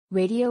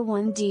Radio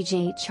 1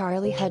 DJ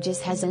Charlie Hedges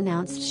has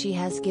announced she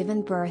has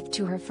given birth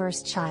to her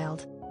first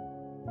child.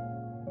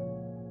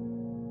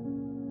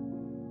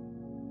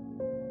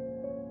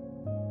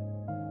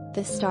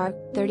 The star,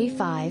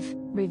 35,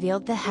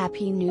 revealed the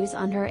happy news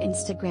on her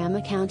Instagram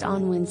account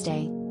on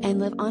Wednesday, and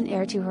live on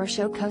air to her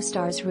show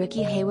co-stars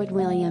Ricky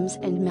Haywood-Williams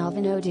and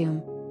Melvin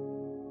Odum.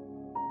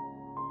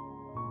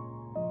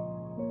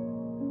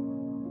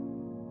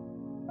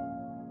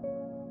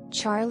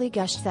 Charlie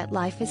gushed that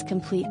life is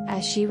complete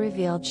as she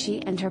revealed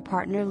she and her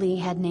partner Lee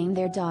had named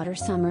their daughter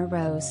Summer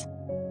Rose.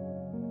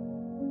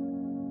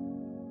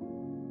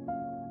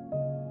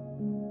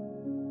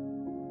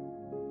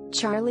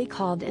 Charlie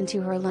called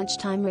into her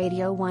Lunchtime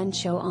Radio 1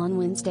 show on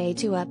Wednesday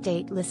to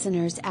update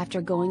listeners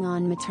after going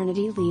on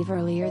maternity leave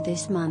earlier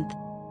this month.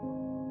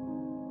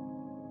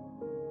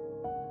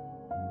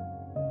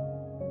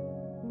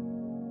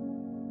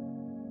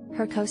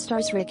 Her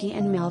co-stars Ricky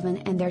and Melvin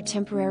and their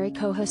temporary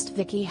co-host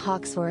Vicky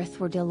Hawksworth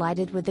were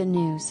delighted with the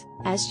news,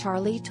 as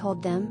Charlie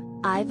told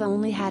them, "I've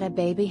only had a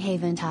baby,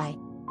 haven't I?"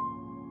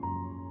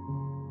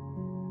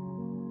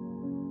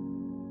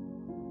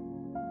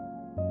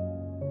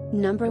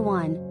 Number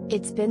 1,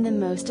 it's been the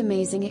most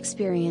amazing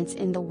experience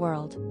in the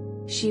world.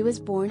 She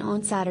was born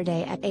on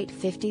Saturday at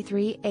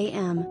 8:53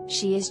 a.m.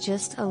 She is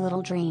just a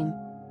little dream.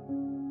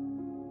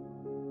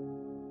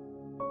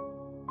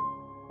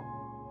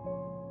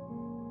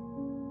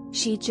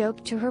 She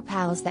joked to her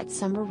pals that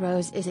Summer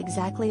Rose is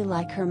exactly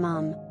like her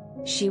mom.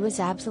 She was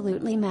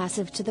absolutely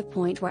massive to the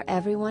point where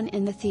everyone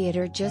in the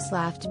theater just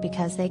laughed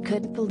because they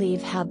couldn't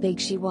believe how big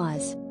she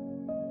was.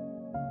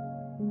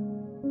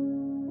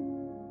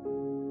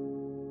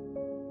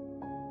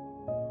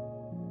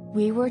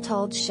 We were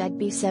told she'd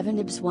be 7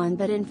 ibs 1,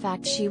 but in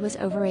fact she was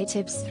over 8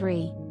 ibs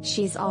 3,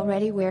 she's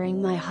already wearing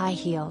my high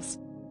heels.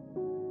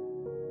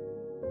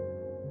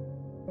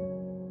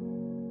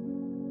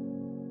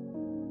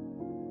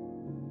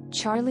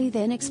 Charlie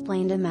then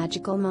explained a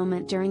magical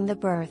moment during the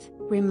birth,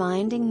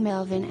 reminding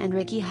Melvin and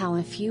Ricky how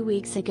a few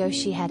weeks ago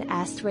she had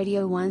asked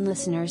Radio 1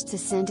 listeners to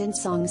send in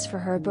songs for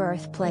her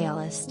birth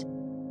playlist.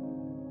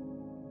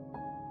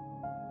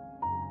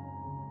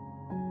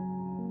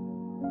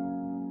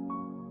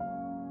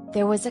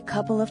 There was a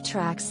couple of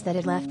tracks that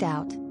it left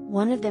out.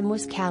 One of them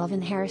was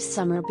Calvin Harris'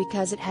 Summer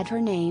because it had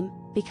her name,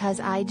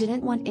 because I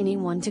didn't want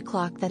anyone to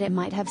clock that it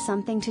might have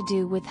something to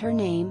do with her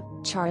name,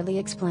 Charlie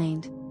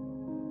explained.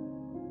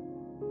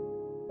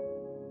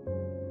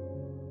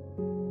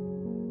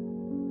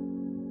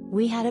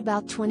 We had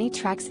about 20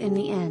 tracks in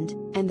the end,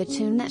 and the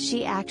tune that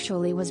she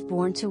actually was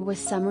born to was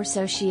Summer,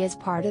 so she is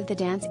part of the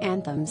Dance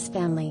Anthems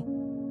family.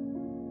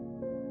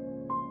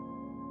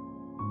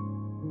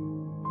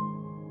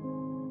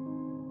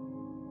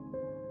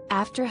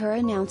 After her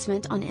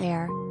announcement on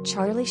air,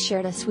 Charlie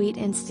shared a sweet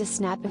Insta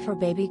snap of her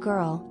baby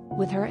girl,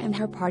 with her and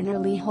her partner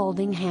Lee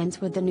holding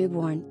hands with the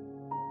newborn.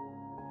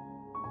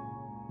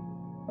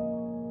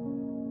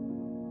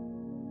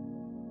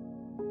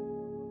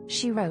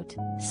 She wrote,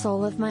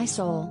 "Soul of my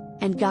soul,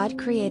 and God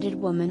created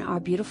woman, our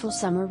beautiful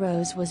Summer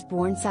Rose was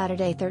born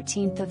Saturday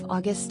 13th of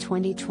August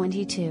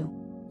 2022.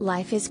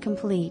 Life is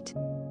complete."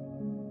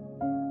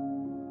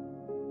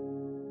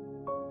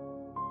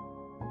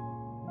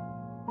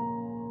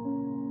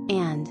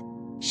 And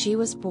she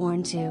was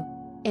born to,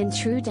 in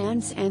true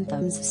Dance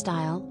Anthems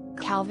style,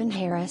 Calvin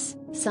Harris,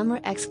 Summer!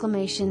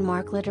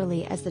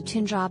 Literally as the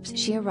tune drops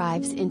she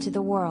arrives into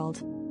the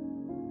world.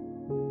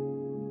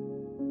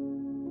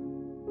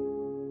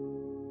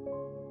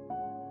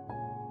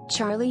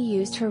 Charlie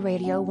used her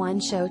Radio 1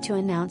 show to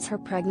announce her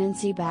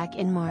pregnancy back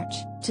in March,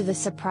 to the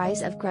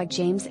surprise of Greg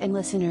James and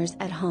listeners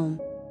at home.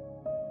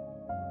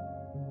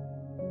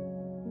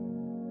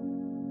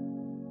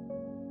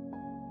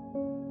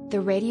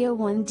 The Radio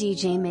 1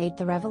 DJ made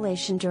the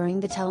revelation during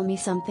the Tell Me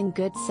Something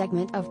Good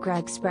segment of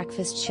Greg's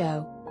breakfast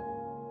show.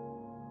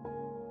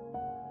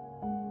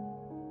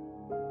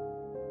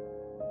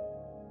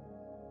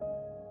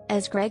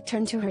 As Greg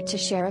turned to her to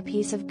share a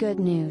piece of good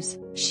news,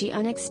 she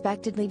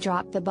unexpectedly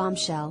dropped the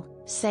bombshell,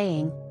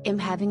 saying, "I'm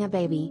having a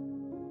baby."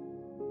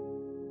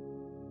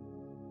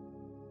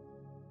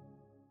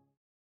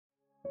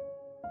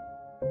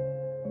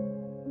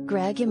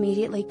 Greg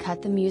immediately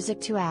cut the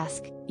music to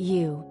ask,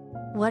 "You?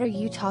 What are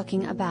you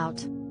talking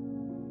about?"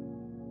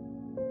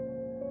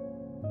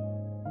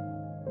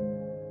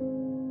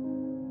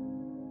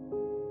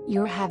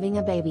 "You're having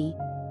a baby?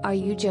 Are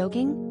you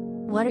joking?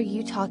 What are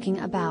you talking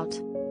about?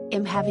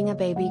 I'm having a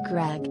baby,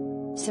 Greg.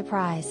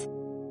 Surprise."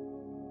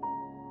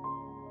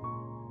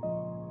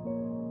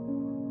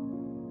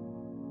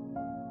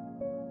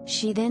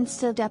 She then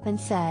stood up and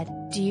said,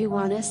 "Do you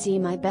wanna see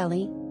my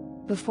belly?"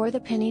 Before the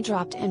penny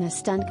dropped and a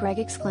stunned Greg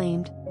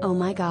exclaimed, "Oh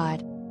my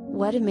God!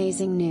 What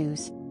amazing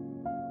news!"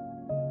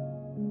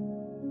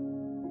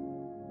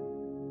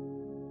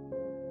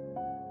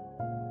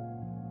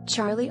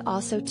 Charlie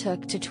also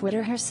took to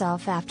Twitter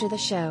herself after the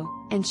show,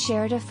 and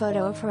shared a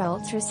photo of her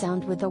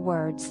ultrasound with the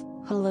words,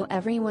 "Hello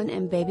everyone,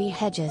 I'm Baby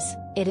Hedges,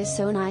 it is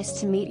so nice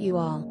to meet you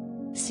all.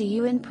 See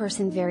you in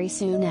person very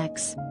soon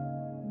X."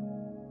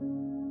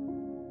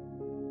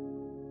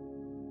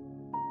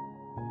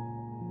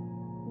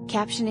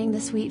 Captioning the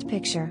sweet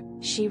picture,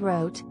 she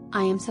wrote,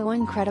 "I am so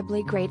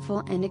incredibly grateful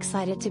and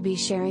excited to be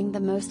sharing the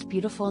most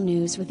beautiful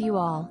news with you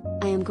all.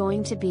 I am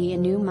going to be a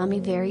new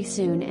mommy very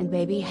soon and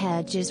baby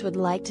Hedges would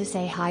like to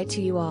say hi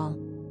to you all."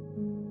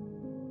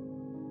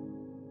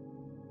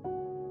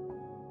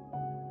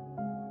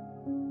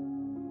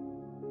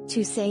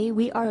 To say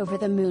we are over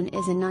the moon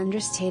is an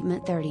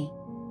understatement. 30.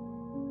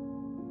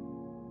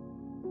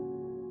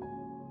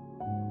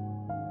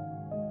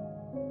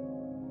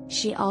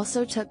 She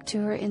also took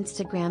to her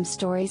Instagram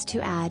stories to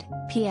add,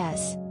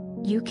 "P.S.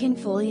 You can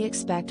fully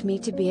expect me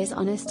to be as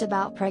honest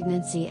about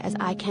pregnancy as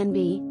I can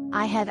be.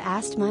 I have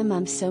asked my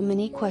mom so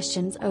many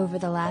questions over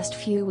the last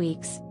few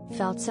weeks,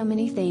 felt so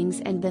many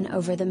things and been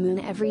over the moon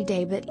every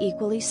day but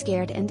equally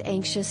scared and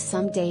anxious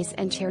some days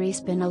and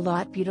Cherry's been a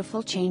lot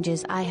beautiful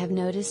changes I have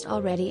noticed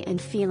already and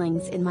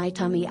feelings in my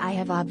tummy I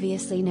have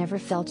obviously never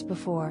felt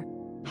before.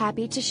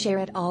 Happy to share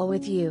it all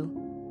with you."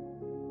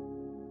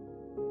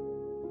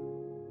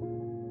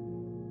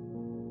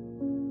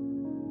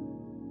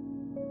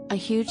 A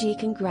huge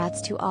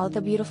congrats to all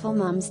the beautiful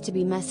mums to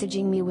be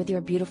messaging me with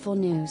your beautiful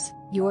news.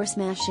 You're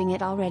smashing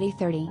it already.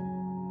 30.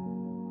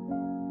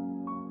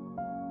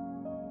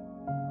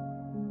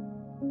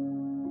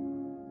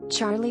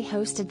 Charlie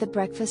hosted the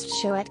breakfast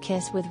show at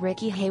Kiss with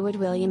Ricky Haywood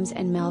Williams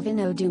and Melvin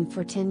Odom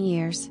for 10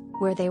 years,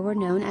 where they were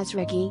known as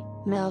Ricky,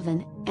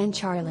 Melvin, and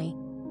Charlie.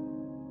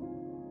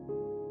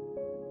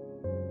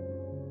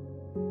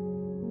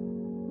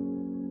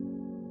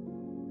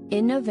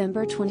 In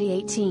November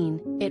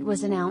 2018, it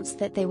was announced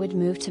that they would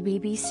move to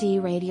BBC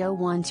Radio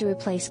 1 to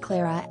replace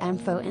Clara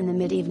Amfo in the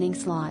mid-evening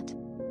slot.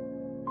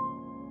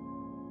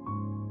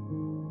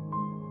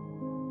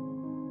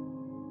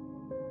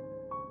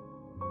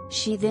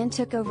 She then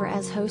took over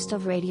as host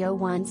of Radio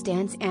 1's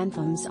Dance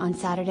Anthems on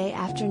Saturday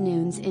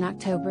afternoons in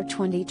October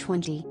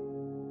 2020.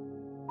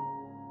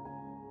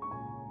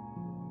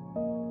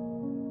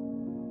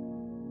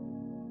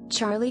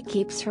 Charlie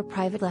keeps her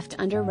private life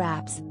under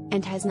wraps,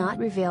 and has not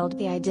revealed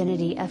the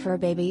identity of her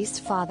baby's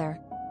father,